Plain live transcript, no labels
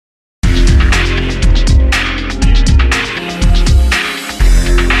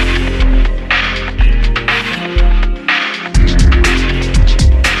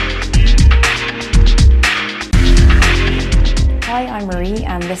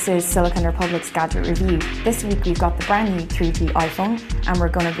this is Silicon Republic's Gadget Review. This week we've got the brand new 3G iPhone and we're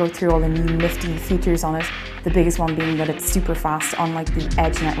going to go through all the new nifty features on it. The biggest one being that it's super fast, unlike the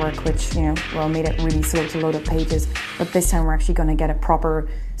Edge network, which, made it really slow to load up pages. But this time we're actually going to get a proper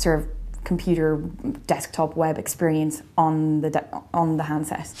sort of computer desktop web experience on the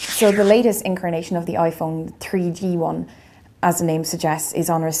handset. So the latest incarnation of the iPhone, the 3G one, as the name suggests, is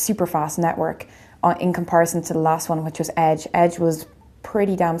on a super fast network in comparison to the last one, which was Edge. Edge was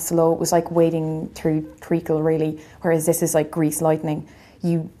pretty damn slow. It was like wading through treacle, really, whereas this is like grease lightning.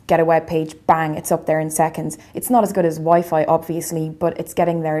 You get a web page, bang, it's up there in seconds. It's not as good as Wi-Fi, obviously, but it's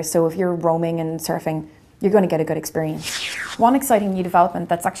getting there. So if you're roaming and surfing, you're going to get a good experience. One exciting new development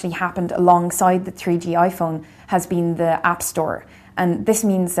that's actually happened alongside the 3G iPhone has been the App Store. And this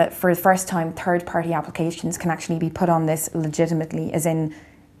means that for the first time, third-party applications can actually be put on this legitimately, as in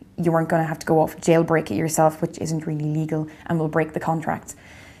you weren't going to have to go off jailbreak it yourself, which isn't really legal and will break the contract.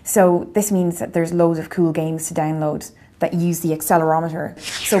 So this means that there's loads of cool games to download that use the accelerometer.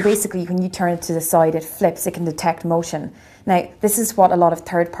 So basically, when you turn it to the side, it flips, it can detect motion. Now, this is what a lot of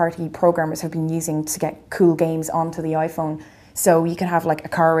third-party programmers have been using to get cool games onto the iPhone. So you can have like a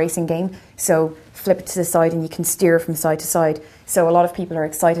car racing game, so flip it to the side and you can steer from side to side. So a lot of people are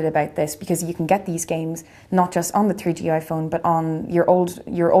excited about this because you can get these games not just on the 3G iPhone, but on your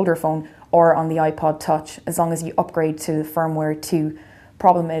older phone or on the iPod Touch, as long as you upgrade to the firmware 2.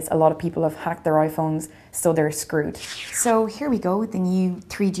 Problem is, a lot of people have hacked their iPhones, so they're screwed. So here we go with the new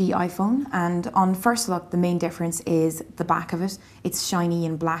 3G iPhone, and on first look, the main difference is the back of it. It's shiny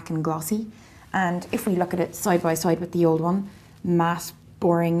and black and glossy. And if we look at it side by side with the old one, matte,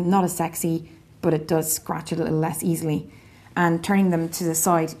 boring, not as sexy, but it does scratch it a little less easily. And turning them to the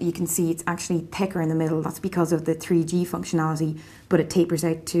side, you can see it's actually thicker in the middle. That's because of the 3G functionality, but it tapers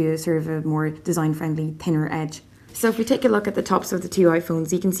out to sort of a more design-friendly, thinner edge. So if we take a look at the tops of the two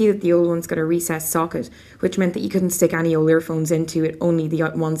iPhones, you can see that the old one's got a recessed socket, which meant that you couldn't stick any old earphones into it, only the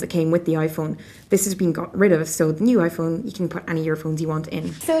ones that came with the iPhone. This has been got rid of, so the new iPhone, you can put any earphones you want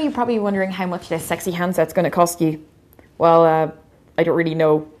in. So you're probably wondering how much this sexy handset's going to cost you. Well, I don't really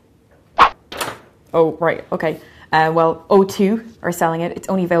know. Oh, right, okay. Well, O2 are selling it. It's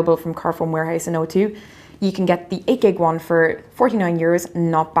only available from Carphone Warehouse in O2. You can get the 8GB one for €49,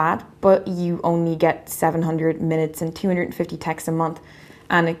 not bad, but you only get 700 minutes and 250 texts a month,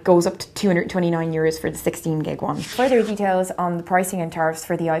 and it goes up to €229 for the 16GB one. Further details on the pricing and tariffs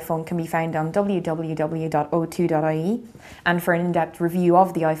for the iPhone can be found on www.o2.ie, and for an in-depth review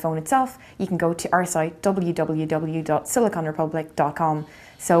of the iPhone itself, you can go to our site www.siliconrepublic.com.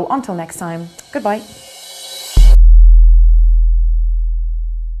 So until next time, goodbye.